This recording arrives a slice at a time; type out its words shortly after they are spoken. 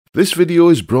This video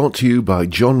is brought to you by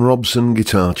John Robson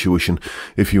Guitar Tuition.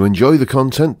 If you enjoy the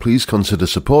content, please consider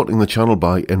supporting the channel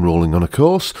by enrolling on a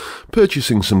course,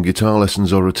 purchasing some guitar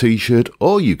lessons or a t-shirt,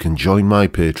 or you can join my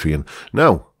Patreon.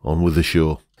 Now, on with the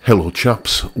show. Hello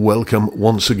chaps, welcome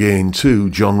once again to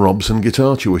John Robson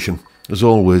Guitar Tuition. As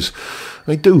always,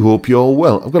 I do hope you're all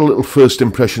well. I've got a little first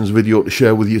impressions video to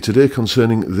share with you today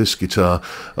concerning this guitar,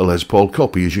 a Les Paul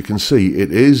copy. As you can see,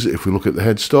 it is, if we look at the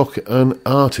headstock, an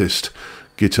artist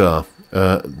guitar,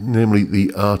 namely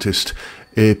the Artist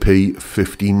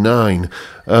AP59.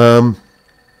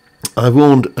 I've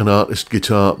owned an Artist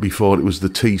guitar before. It was the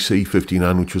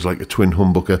TC59, which was like a twin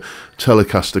humbucker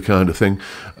Telecaster kind of thing,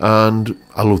 and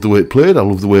I loved the way it played, I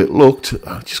loved the way it looked.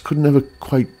 I just could never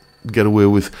quite get away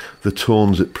with the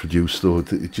tones it produced, though.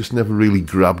 It just never really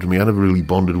grabbed me. I never really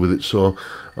bonded with it, so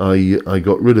I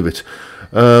got rid of it.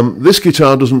 This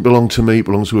guitar doesn't belong to me, it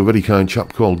belongs to a very kind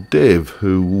chap called Dave,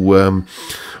 who,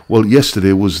 well,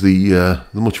 yesterday was the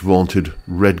much vaunted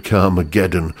Red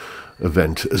Carmageddon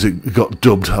event, as it got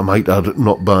dubbed, I might add,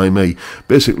 not by me.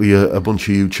 Basically, a bunch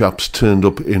of you chaps turned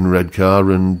up in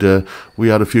Redcar, and we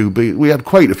had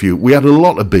quite a few. We had a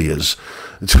lot of beers,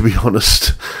 to be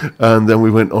honest, and then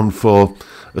we went on for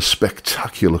a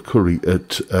spectacular curry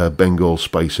at Bengal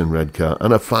Spice in Redcar,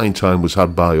 and a fine time was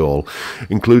had by all,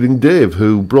 including Dave,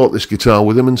 who brought this guitar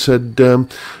with him and said, do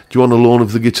you want a loan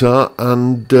of the guitar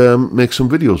and make some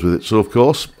videos with it? So of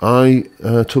course I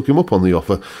took him up on the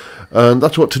offer, and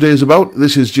that's what today is about.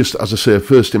 This is just, as I say, a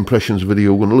first impressions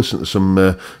video. We're going to listen to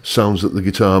some sounds that the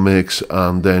guitar makes,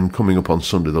 and then coming up on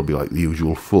Sunday there'll be like the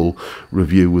usual full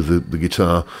review with the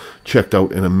guitar checked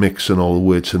out in a mix and all the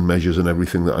weights and measures and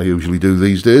everything that I usually do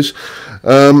these days.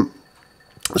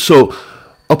 So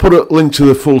I'll put a link to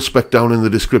the full spec down in the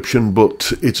description,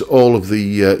 but it's all of the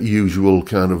usual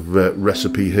kind of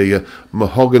recipe here.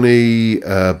 Mahogany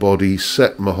body,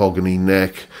 set mahogany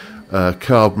neck,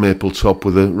 carved maple top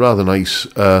with a rather nice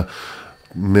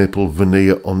maple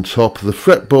veneer on top. The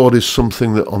fretboard is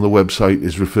something that on the website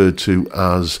is referred to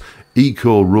as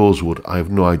Eco Rosewood. I have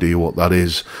no idea what that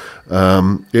is.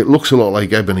 It looks a lot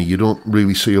like ebony. You don't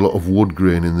really see a lot of wood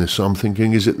grain in this, so I'm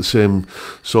thinking, is it the same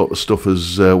sort of stuff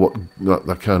as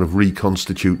that kind of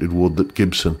reconstituted wood that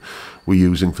Gibson were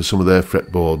using for some of their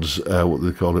fretboards? What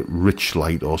they call it, rich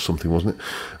light or something, wasn't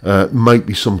it? Might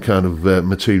be some kind of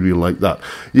material like that.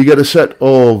 You get a set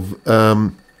of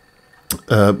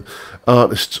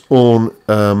Artist's own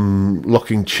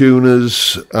locking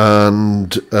tuners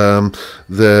and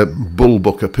their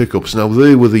bullbucker pickups. Now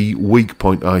they were the weak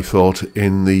point, I thought,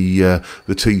 in the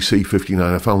TC59.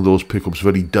 I found those pickups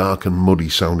very dark and muddy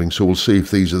sounding, so we'll see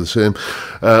if these are the same.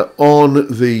 On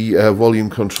the volume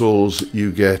controls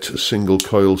you get single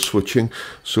coil switching,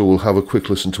 so we'll have a quick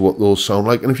listen to what those sound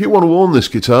like. And if you want to own this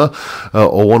guitar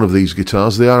or one of these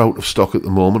guitars, they are out of stock at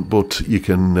the moment, but you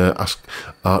can ask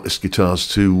Artist Guitars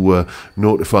to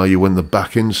notify you when they're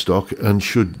back in stock, and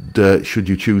should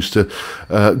you choose to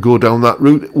go down that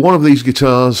route. One of these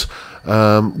guitars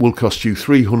will cost you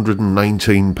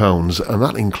 £319, and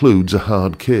that includes a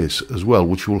hard case as well,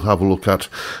 which we'll have a look at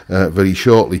very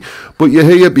shortly. But you're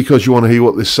here because you want to hear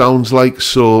what this sounds like,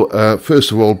 so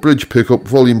first of all, bridge pickup,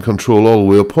 volume control all the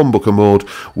way up, humbucker mode,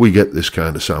 we get this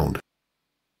kind of sound.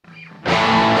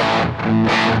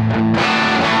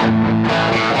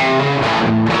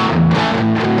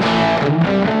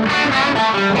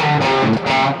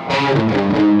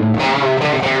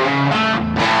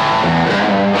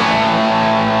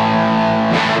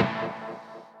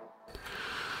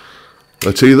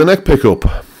 Let's hear the neck pickup.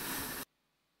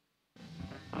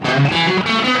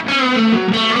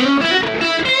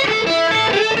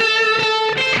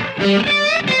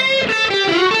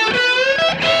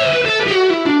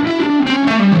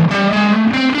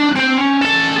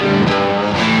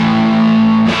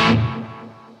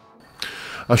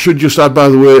 I should just add, by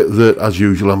the way, that as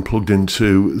usual I'm plugged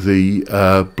into the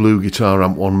Blue Guitar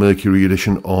Amp 1 Mercury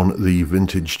Edition on the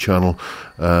Vintage channel,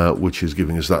 which is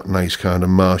giving us that nice kind of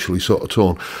Marshally sort of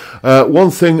tone.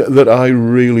 One thing that I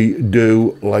really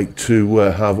do like to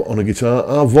have on a guitar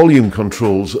are volume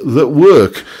controls that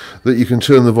work, that you can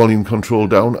turn the volume control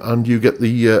down and you get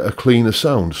the a cleaner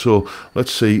sound. So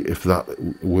let's see if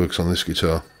that works on this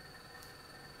guitar.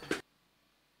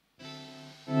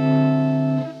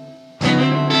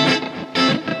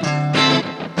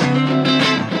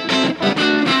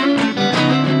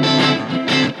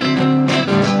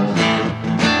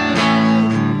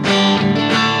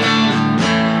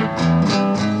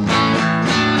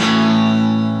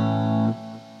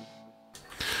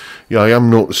 yeah, I am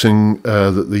noticing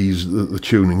that the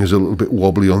tuning is a little bit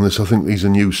wobbly on this. I think these are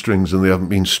new strings and they haven't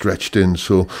been stretched in,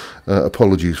 so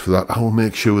apologies for that. I will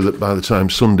make sure that by the time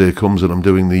Sunday comes and I'm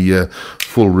doing the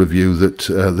full review that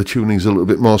the tuning's a little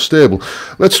bit more stable.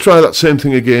 Let's try that same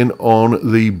thing again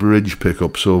on the bridge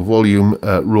pickup. So volume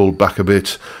rolled back a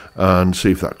bit and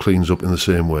see if that cleans up in the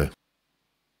same way.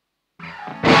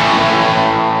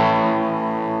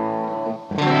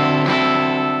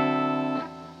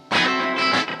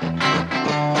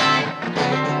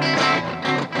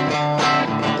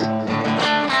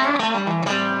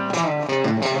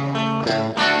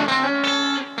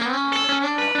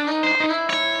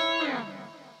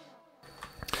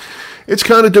 It's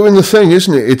kind of doing the thing,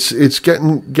 isn't it? It's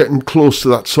getting close to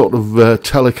that sort of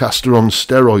Telecaster on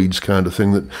steroids kind of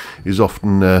thing that is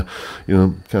often,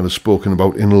 kind of spoken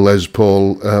about in Les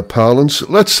Paul parlance.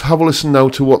 Let's have a listen now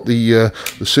to what the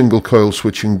single coil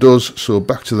switching does. So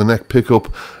back to the neck pickup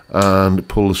and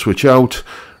pull the switch out,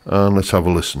 and let's have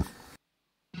a listen.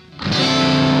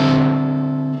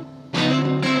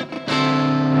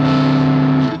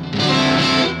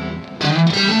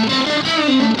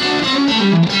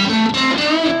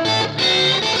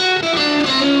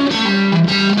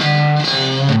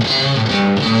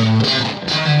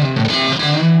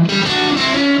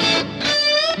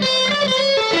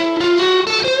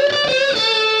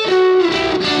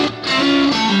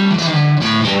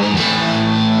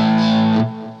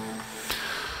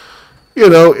 You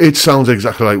know, it sounds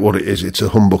exactly like what it is. It's a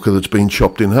humbucker that's been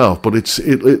chopped in half, but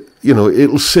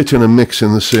it'll sit in a mix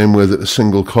in the same way that a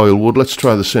single coil would. Let's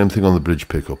try the same thing on the bridge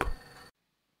pickup.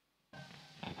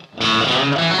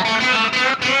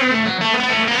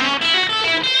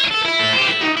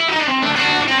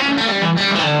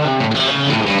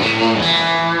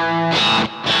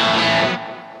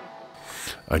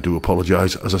 I do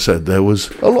apologise. As I said, there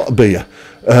was a lot of beer.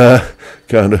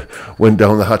 Kind of went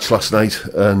down the hatch last night,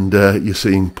 and you're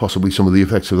seeing possibly some of the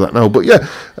effects of that now. But yeah,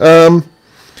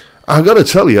 I've got to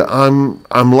tell you,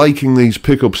 I'm liking these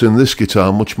pickups in this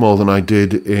guitar much more than I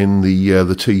did in the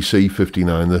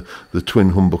TC59, the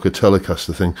twin humbucker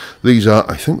Telecaster thing. These are,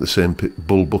 I think, the same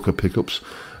Bull Booker pickups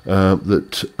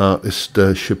that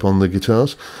artists ship on the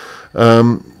guitars.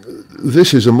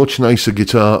 This is a much nicer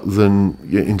guitar than,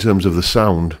 in terms of the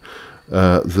sound,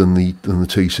 than the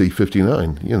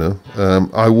TC59. You know,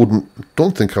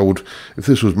 don't think I would. If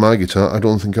this was my guitar, I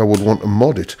don't think I would want to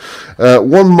mod it.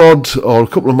 One mod, or a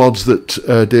couple of mods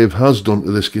that Dave has done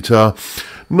to this guitar,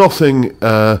 nothing,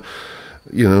 kind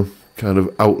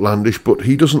of outlandish, but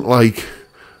he doesn't like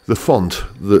the font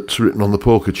that's written on the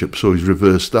poker chip, so he's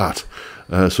reversed that.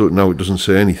 So now it doesn't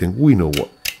say anything. We know what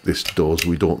this does.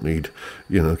 We don't need,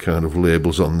 kind of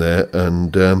labels on there.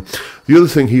 And the other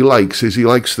thing he likes is he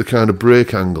likes the kind of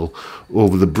break angle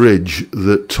over the bridge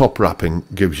that top wrapping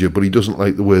gives you, but he doesn't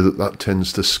like the way that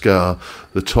tends to scar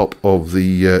the top of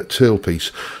the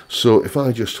tailpiece. So if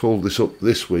I just hold this up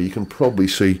this way, you can probably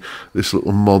see this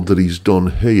little mod that he's done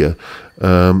here.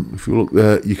 If you look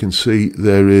there, you can see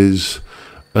there is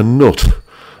a nut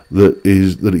that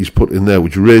he's put in there,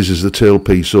 which raises the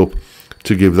tailpiece up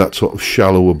to give that sort of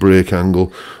shallower break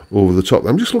angle over the top.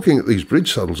 I'm just looking at these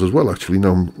bridge saddles as well, actually,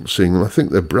 now I'm seeing them. I think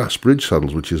they're brass bridge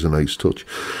saddles, which is a nice touch.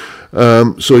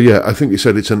 So yeah, I think he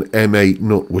said it's an M8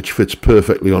 nut, which fits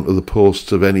perfectly onto the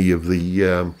posts of any of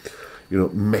the,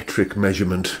 metric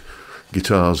measurement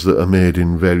guitars that are made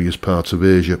in various parts of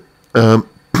Asia.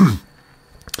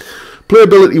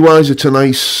 Playability-wise, it's a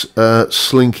nice,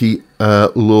 slinky,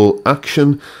 low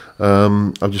action.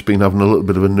 I've just been having a little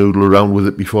bit of a noodle around with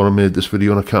it before I made this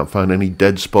video, and I can't find any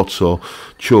dead spots or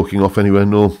choking off anywhere,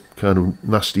 no kind of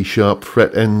nasty sharp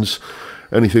fret ends,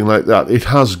 anything like that. It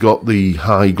has got the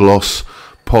high gloss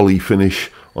poly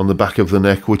finish on the back of the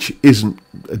neck, which isn't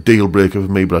a deal breaker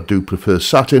for me, but I do prefer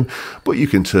satin. But you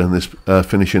can turn this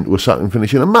finish into a satin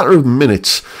finish in a matter of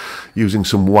minutes using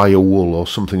some wire wool or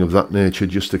something of that nature,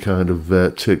 just to kind of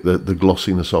take the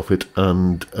glossiness off it.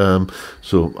 And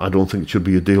so I don't think it should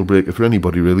be a deal breaker for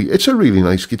anybody, really. It's a really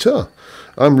nice guitar.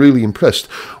 I'm really impressed.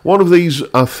 One of these,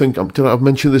 I think, did I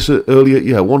mention this earlier?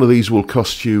 Yeah, one of these will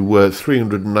cost you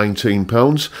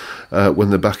 £319 when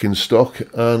they're back in stock.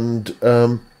 And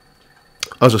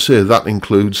as I say, that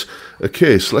includes a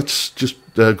case. Let's just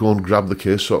go and grab the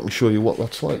case so I can show you what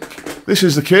that's like. This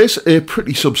is the case, a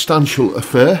pretty substantial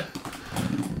affair.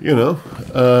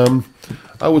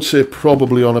 I would say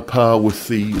probably on a par with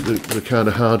the kind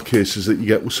of hard cases that you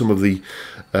get with some of the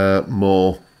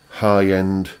more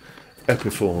high-end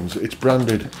Epiphones. It's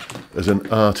branded as an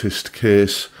artist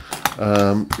case.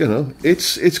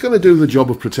 It's going to do the job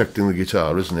of protecting the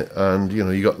guitar, isn't it? And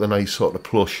you got the nice sort of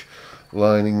plush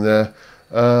lining there.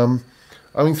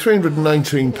 I mean,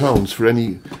 £319 for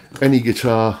any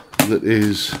guitar that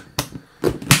is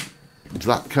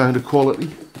that kind of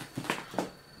quality,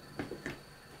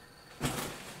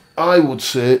 I would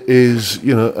say is,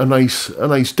 you know, a nice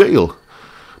deal.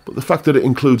 But the fact that it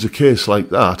includes a case like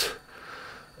that,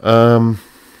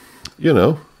 you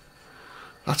know,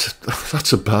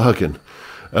 that's a bargain.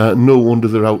 No wonder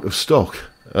they're out of stock.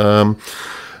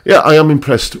 Yeah, I am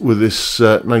impressed with this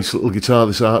nice little guitar,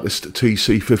 this Artist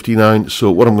TC59.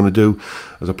 So what I'm going to do,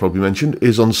 as I probably mentioned,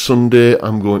 is on Sunday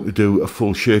I'm going to do a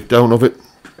full shakedown of it.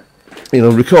 You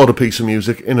know, record a piece of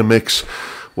music in a mix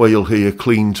where you'll hear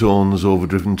clean tones,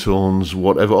 overdriven tones,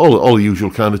 whatever, all the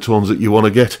usual kind of tones that you want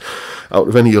to get out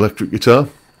of any electric guitar.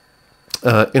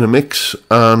 In a mix,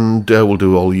 and we'll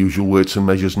do all the usual weights and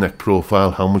measures, neck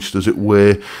profile, how much does it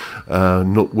weigh,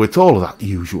 nut width, all of that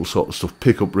usual sort of stuff,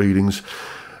 pickup readings,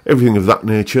 everything of that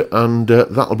nature, and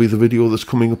that'll be the video that's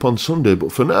coming up on Sunday.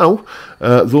 But for now,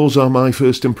 those are my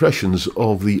first impressions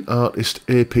of the Artist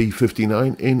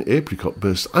AP59 in Apricot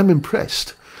Burst. I'm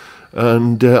impressed,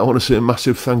 and I want to say a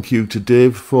massive thank you to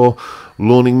Dave for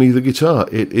loaning me the guitar.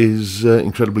 It is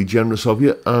incredibly generous of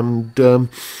you, and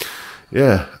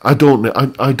yeah, I don't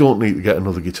need to get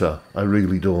another guitar. I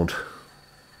really don't.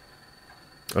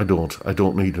 I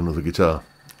don't need another guitar.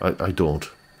 I don't.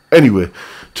 Anyway,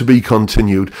 to be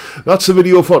continued. That's the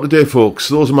video for today, folks.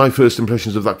 Those are my first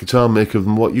impressions of that guitar. Make of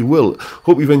them what you will.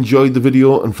 Hope you've enjoyed the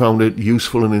video and found it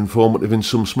useful and informative in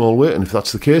some small way. And if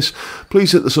that's the case,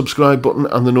 please hit the subscribe button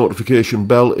and the notification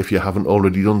bell if you haven't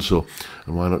already done so.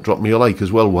 And why not drop me a like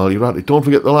as well while you're at it. Don't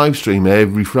forget the live stream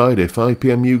every Friday, 5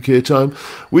 PM UK time.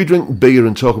 We drink beer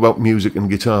and talk about music and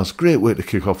guitars. Great way to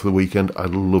kick off the weekend.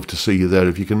 I'd love to see you there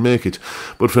if you can make it.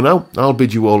 But for now, I'll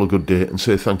bid you all a good day and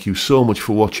say thank you so much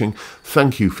for watching.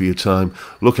 Thank you for your time.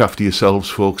 Look after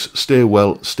yourselves, folks. Stay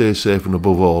well, stay safe, and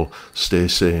above all, stay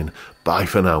sane. Bye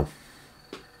for now.